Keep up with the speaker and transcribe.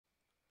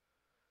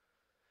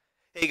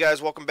Hey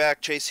guys, welcome back.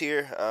 Chase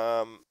here.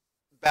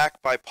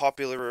 Back by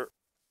popular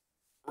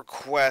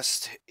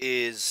request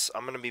is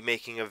I'm gonna be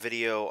making a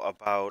video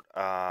about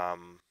how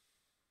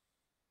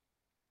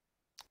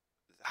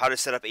to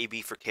set up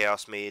AB for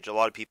Chaos Mage. A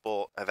lot of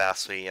people have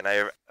asked me, and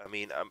I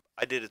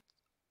did it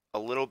a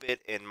little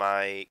bit in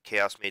my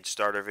Chaos Mage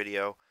starter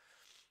video,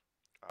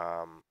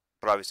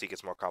 but obviously it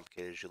gets more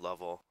complicated as you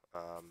level,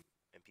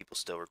 and people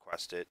still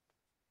request it.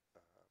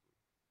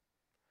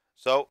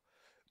 So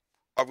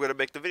I'm gonna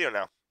make the video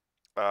now.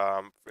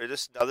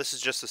 This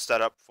is just a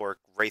setup for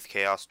Wraith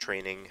Chaos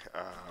training.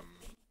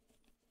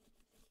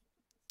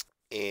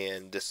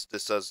 And this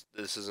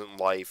isn't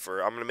life,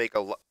 or I'm gonna make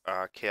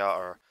chaos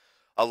or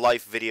a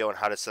life video on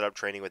how to set up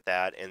training with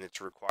that and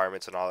its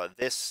requirements and all that.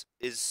 This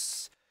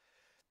is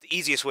the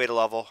easiest way to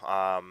level.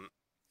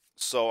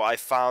 So I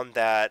found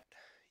that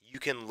you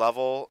can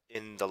level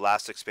in the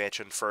last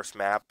expansion first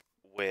map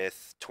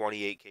with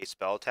 28k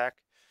spell attack,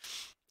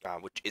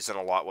 which isn't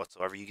a lot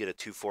whatsoever. You get a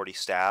 240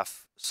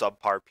 staff,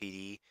 subpar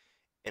PD,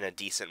 and a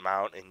decent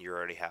mount, and you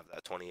already have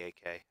that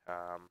 28k.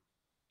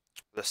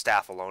 The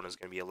staff alone is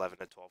going to be 11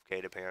 to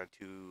 12k depending on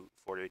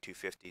 240 to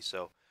 250,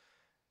 so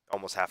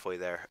almost halfway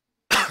there.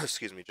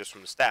 Excuse me, just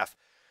from the staff.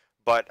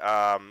 But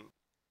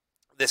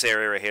this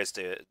area right here is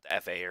the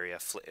FA area.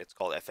 It's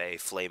called FA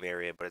Flame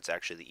area, but it's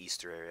actually the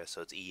Easter area,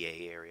 so it's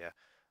EA area.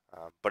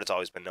 But it's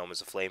always been known as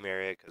the Flame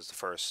area because the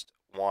first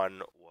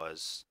one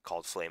was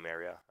called Flame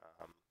area.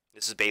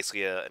 This is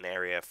basically an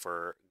area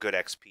for good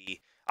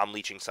XP. I'm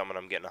leeching someone.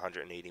 I'm getting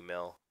 180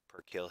 mil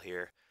per kill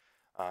here.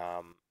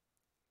 Um,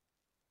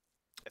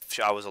 if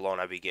I was alone,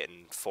 I'd be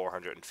getting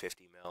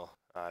 450 mil,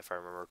 if I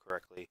remember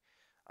correctly.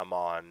 I'm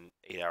on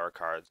 8-hour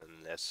cards,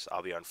 and this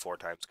I'll be on 4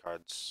 times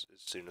cards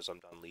as soon as I'm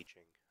done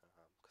leeching,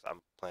 because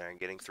I'm planning on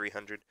getting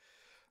 300.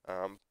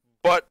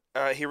 But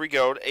here we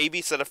go.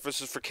 AB setup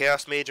for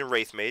Chaos Mage and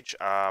Wraith Mage.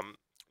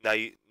 Now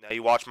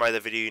you watch my other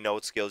video. You know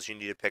what skills you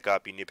need to pick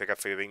up. You need to pick up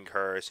Forgiving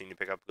Curse. You need to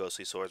pick up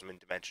Ghostly Swordsman,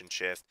 Dimension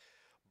Shift,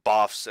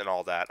 buffs, and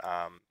all that.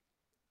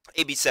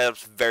 AB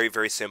setup's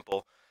very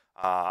simple.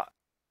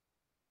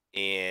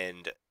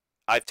 And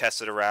I've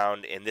tested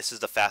around, and this is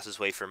the fastest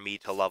way for me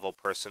to level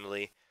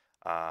personally.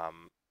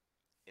 Um,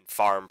 and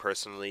farm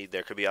personally.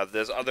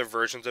 There's other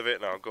versions of it,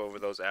 and I'll go over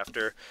those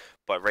after.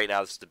 But right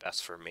now, this is the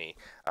best for me.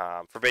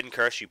 Forbidden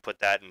Curse, you put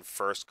that in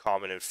first,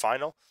 common, and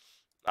final.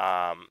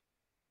 Um,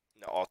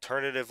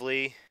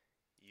 Alternatively,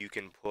 you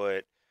can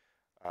put.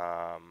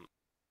 Um,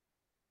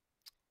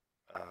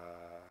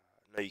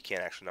 no, you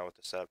can't actually know what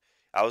to set up.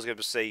 I was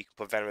gonna say you can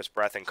put Venomous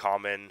Breath in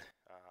common,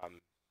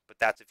 but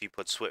that's if you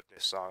put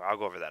Swiftness Song. I'll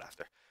go over that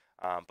after.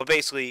 But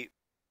basically,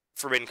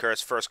 Forbidden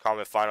Curse, first,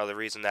 common, final. The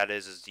reason that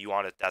is you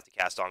want that to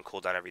cast on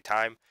cooldown every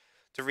time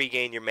to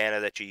regain your mana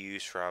that you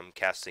use from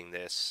casting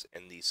this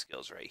and these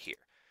skills right here.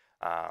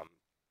 Um,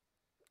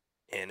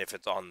 and if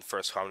it's on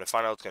first, common, and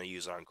final, it's going to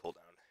use it on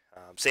cooldown.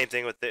 Same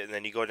thing with it, and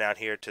then you go down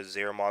here to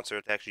zero monster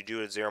attacks. You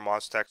do it zero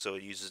monster attack, so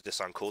it uses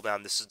this on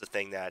cooldown. This is the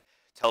thing that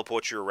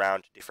teleports you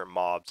around to different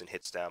mobs and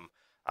hits them.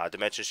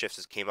 Dimension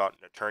Shifts came out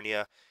in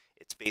Eternia.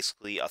 It's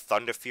basically a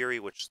Thunder Fury,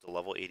 which is the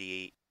level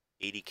 88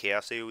 80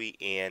 Chaos AoE,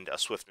 and a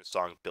Swiftness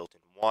Song built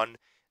in one.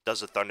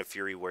 Does a Thunder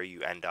Fury where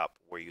you end up,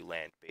 where you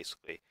land,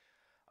 basically.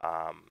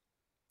 Um,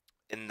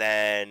 and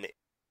then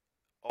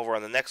over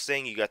on the next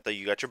thing, you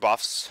got your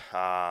buffs.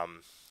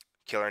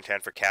 Killer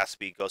Intent for cast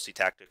speed, Ghostly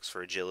Tactics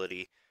for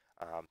agility.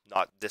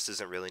 Not this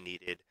isn't really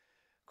needed.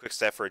 Quick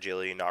Step for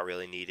agility, not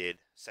really needed.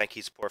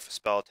 Senki support for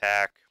spell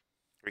attack.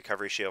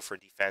 Recovery Shield for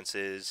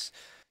defenses.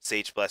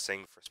 Sage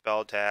Blessing for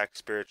spell attack.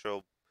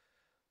 Spiritual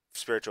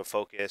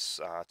Focus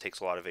takes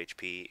a lot of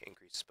HP,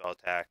 increases spell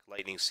attack.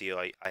 Lightning Seal,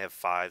 I have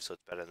 5, so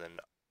it's better than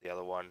the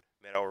other one.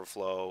 Mana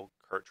Overflow,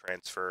 Hurt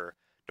Transfer,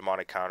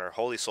 Demonic Counter.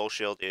 Holy Soul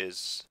Shield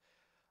is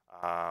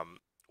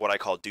what I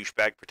call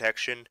douchebag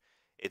protection.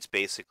 It's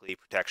basically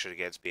protection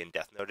against being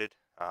death noted.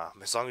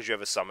 As long as you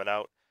have a summon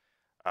out,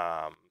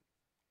 um,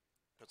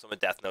 summon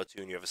Death Note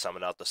too, and you have a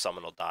summon out, the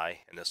summon will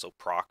die, and this will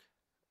proc,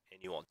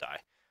 and you won't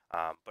die.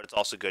 But it's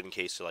also good in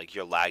case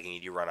you're lagging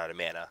and you run out of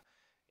mana,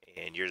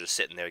 and you're just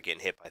sitting there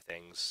getting hit by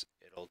things.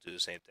 It'll do the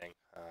same thing.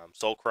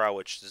 Soul Crow,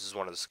 which this is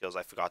one of the skills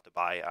I forgot to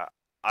buy.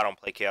 I don't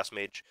play Chaos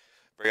Mage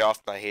very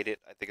often. I hate it.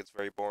 I think it's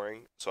very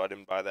boring, so I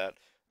didn't buy that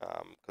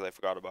because I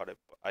forgot about it.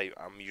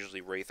 I'm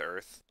usually Wraith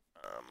Earth,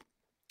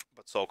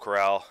 but Soul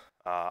Corral,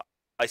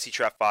 Icy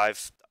Trap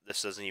 5.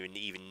 This doesn't even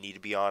need to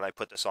be on. I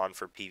put this on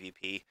for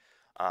PvP,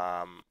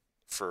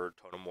 for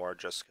Totem War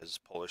just because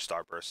Polar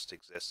Starburst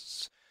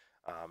exists,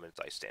 and it's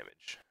ice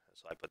damage.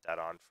 So I put that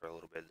on for a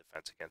little bit of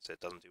defense against it.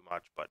 Doesn't do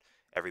much, but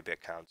every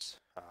bit counts.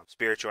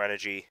 Spiritual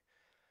Energy.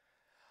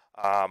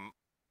 Um,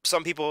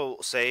 some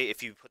people say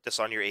if you put this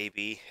on your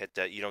AB,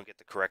 you don't get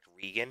the correct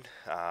regen,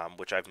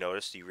 which I've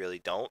noticed you really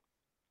don't.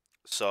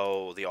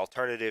 So the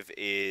alternative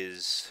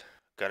is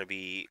going to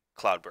be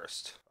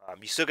Cloudburst.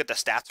 You still get the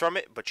stats from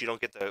it, but you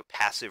don't get the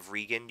passive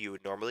regen you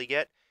would normally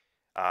get.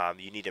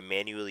 You need to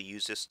manually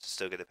use this to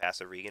still get the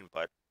passive regen,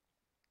 but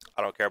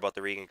I don't care about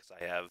the regen because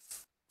I have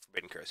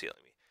Forbidden Curse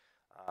healing me.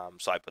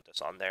 So I put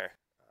this on there.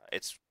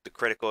 It's the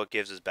critical it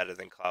gives is better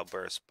than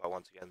Cloudburst, but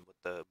once again, with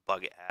the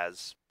bug it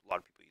has, a lot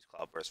of people use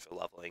Cloudburst for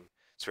leveling.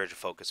 Spiritual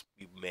Focus,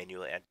 you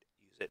manually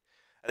use it.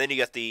 And then you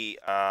get the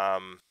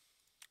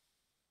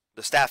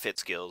staff hit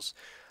skills,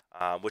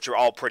 which are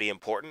all pretty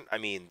important. I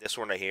mean, this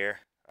one right here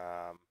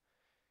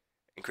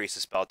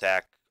increases spell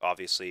attack.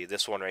 Obviously,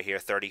 this one right here,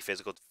 30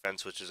 physical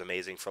defense, which is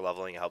amazing for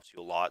leveling. It helps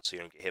you a lot, so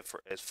you don't get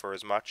hit for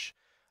as much.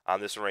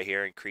 This one right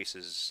here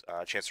increases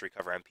chance to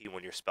recover MP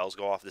when your spells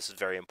go off. This is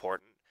very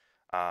important.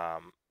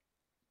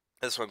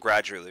 This one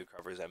gradually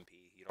recovers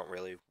MP. You don't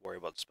really worry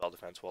about the spell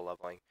defense while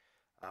leveling.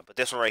 But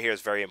this one right here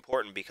is very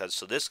important because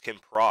this can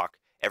proc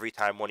every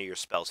time one of your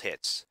spells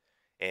hits.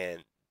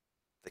 And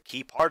the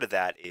key part of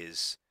that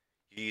is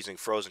you're using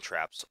frozen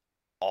traps,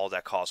 all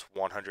that cost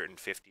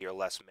 150 or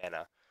less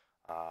mana,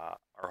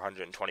 or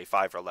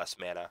 125 or less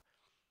mana.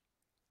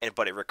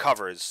 But it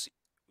recovers,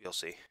 you'll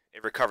see,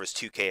 it recovers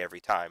 2k every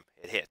time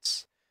it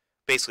hits.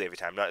 Basically every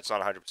time. It's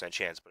not a 100%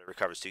 chance, but it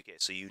recovers 2k.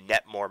 So you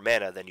net more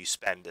mana than you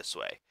spend this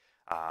way.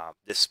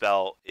 This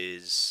spell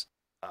is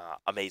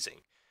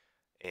amazing.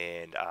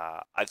 And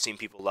I've seen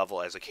people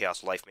level as a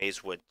Chaos Life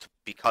Mage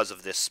because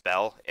of this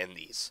spell and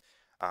these.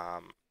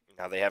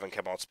 Now, they haven't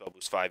come out Spell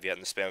Boost 5 yet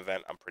in the spam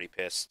event. I'm pretty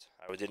pissed.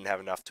 I didn't have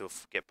enough to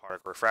get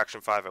Particle Refraction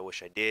 5. I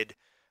wish I did.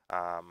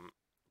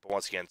 But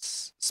once again,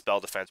 spell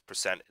defense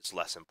percent is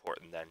less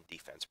important than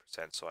defense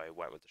percent, so I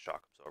went with the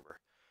Shock Absorber.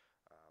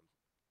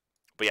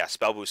 But yeah,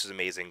 Spell Boost is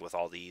amazing with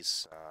all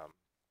these.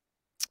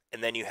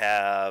 And then you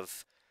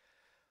have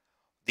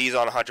these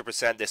on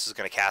 100%. This is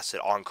going to cast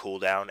it on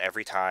cooldown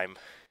every time.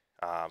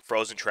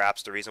 Frozen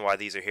Traps, the reason why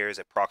these are here is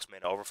it procs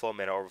Mana Overflow.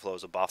 Mana Overflow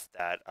is a buff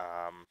that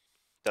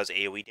does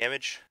AoE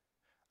damage.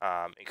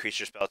 Increase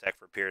your spell attack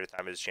for a period of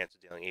time. It has a chance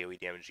of dealing AoE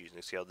damage using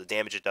the skill. The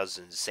damage it does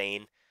is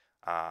insane.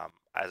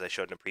 As I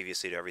showed in a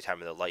previous video, every time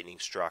the lightning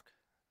struck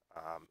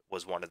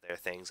was one of their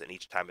things, and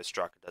each time it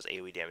struck, it does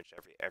AoE damage to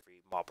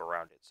every mob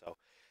around it. So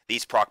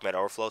these proc Mana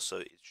Overflow,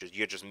 so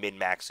you're just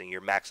min-maxing.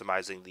 You're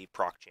maximizing the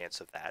proc chance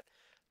of that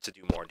to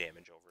do more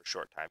damage over a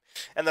short time.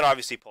 And then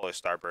obviously Polar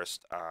Starburst,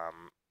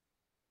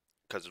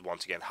 because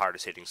once again,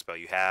 hardest hitting spell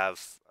you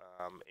have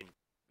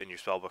in your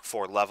spellbook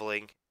for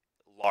leveling.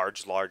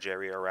 Large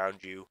area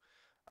around you.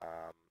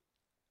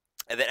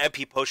 And then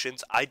MP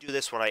potions. I do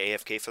this when I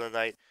AFK for the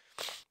night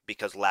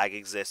because lag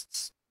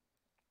exists,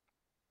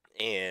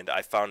 and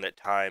I found at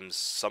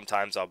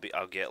sometimes I'll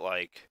get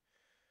like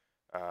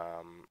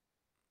I'll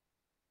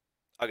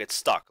get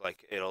stuck.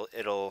 Like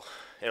it'll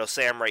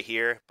say I'm right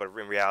here, but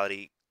in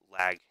reality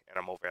lag, and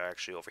I'm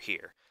actually over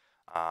here.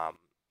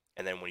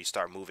 And then when you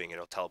start moving,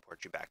 it'll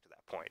teleport you back to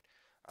that point.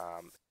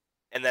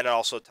 And then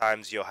also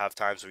you'll have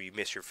times where you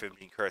miss your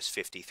Forbidden Curse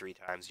 53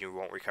 times, you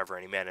won't recover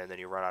any mana, and then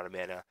you run out of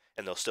mana,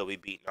 and they'll still be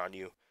beating on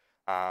you.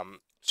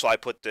 So I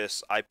put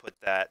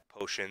that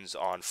potions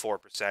on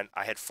 4%.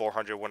 I had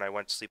 400 when I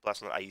went to sleep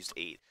last night. I used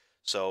 8.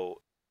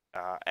 So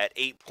at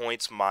 8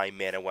 points, my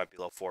mana went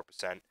below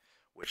 4%,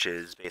 which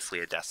is basically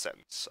a death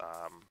sentence.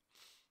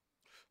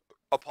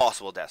 A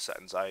possible death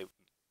sentence.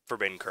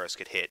 Forbidden Curse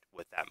could hit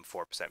with that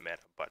 4% mana,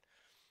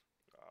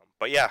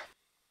 but yeah,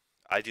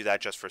 I do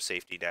that just for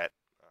safety net.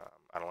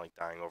 I don't like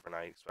dying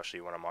overnight,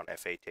 especially when I'm on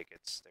FA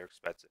tickets. They're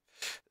expensive.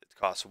 It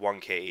costs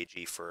 1k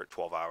AG for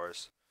 12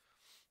 hours.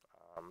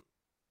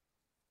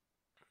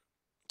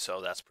 So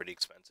that's pretty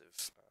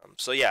expensive.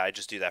 So yeah, I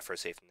just do that for a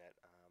safety net.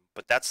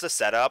 But that's the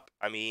setup.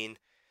 I mean,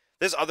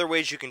 there's other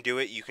ways you can do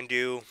it. You can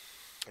do,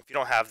 if you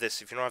don't have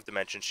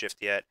Dimension Shift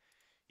yet,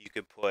 you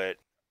could put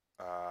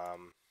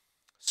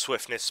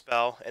Swiftness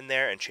spell in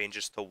there and change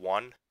this to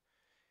 1.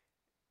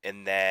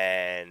 And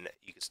then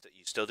you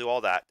still do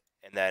all that.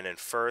 And then in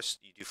first,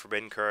 you do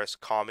Forbidden Curse.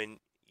 Common,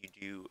 you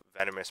do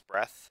Venomous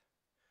Breath.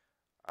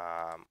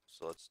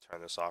 So let's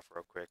turn this off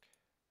real quick.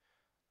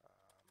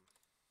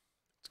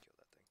 Let's kill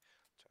that thing.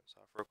 Turn this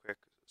off real quick.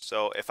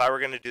 So if I were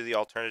going to do the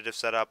alternative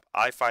setup,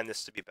 I find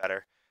this to be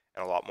better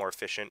and a lot more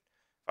efficient.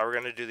 If I were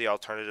going to do the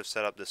alternative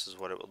setup, this is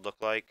what it would look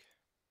like.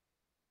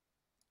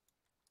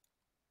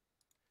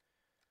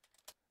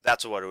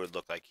 That's what it would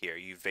look like here.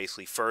 You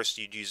basically first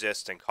you'd use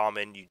this, then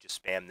common, you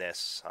just spam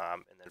this,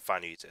 and then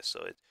final use this.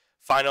 So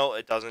final,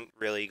 it doesn't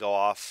really go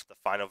off the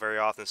final very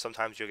often.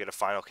 Sometimes you'll get a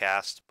final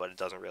cast, but it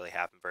doesn't really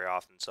happen very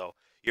often. So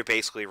you're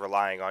basically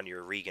relying on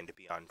your Regan to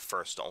be on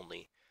first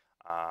only.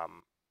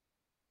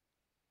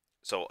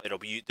 So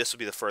this will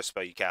be the first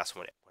spell you cast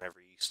whenever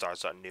you start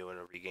something new, and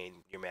it'll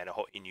regain your mana,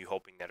 and you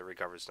hoping that it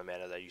recovers the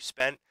mana that you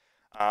spent.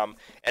 And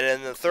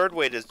then the third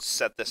way to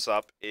set this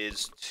up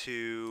is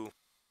to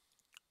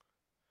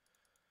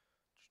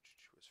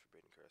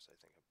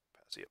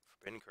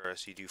Forbidden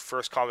Curse, you do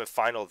first common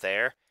final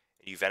there,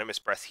 and you Venomous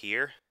Breath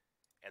here,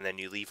 and then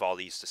you leave all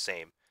these the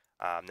same.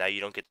 Now you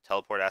don't get the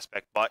teleport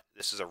aspect, but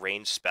this is a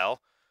ranged spell,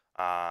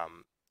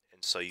 and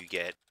so you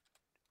get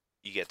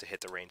to hit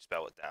the ranged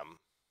spell with them.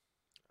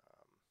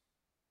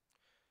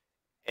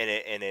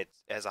 And it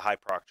has a high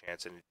proc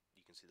chance, and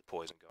you can see the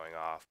poison going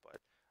off,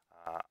 but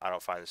I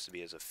don't find this to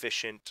be as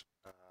efficient.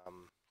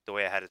 The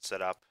way I had it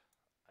set up,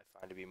 I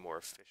find to be more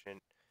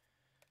efficient.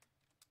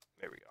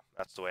 There we go.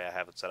 That's the way I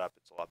have it set up.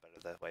 It's a lot better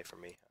that way for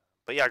me.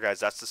 But yeah,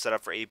 guys, that's the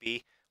setup for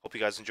AB. Hope you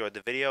guys enjoyed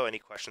the video. Any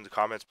questions or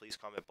comments, please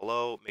comment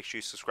below. Make sure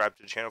you subscribe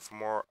to the channel for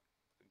more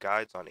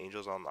guides on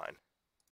Angels Online.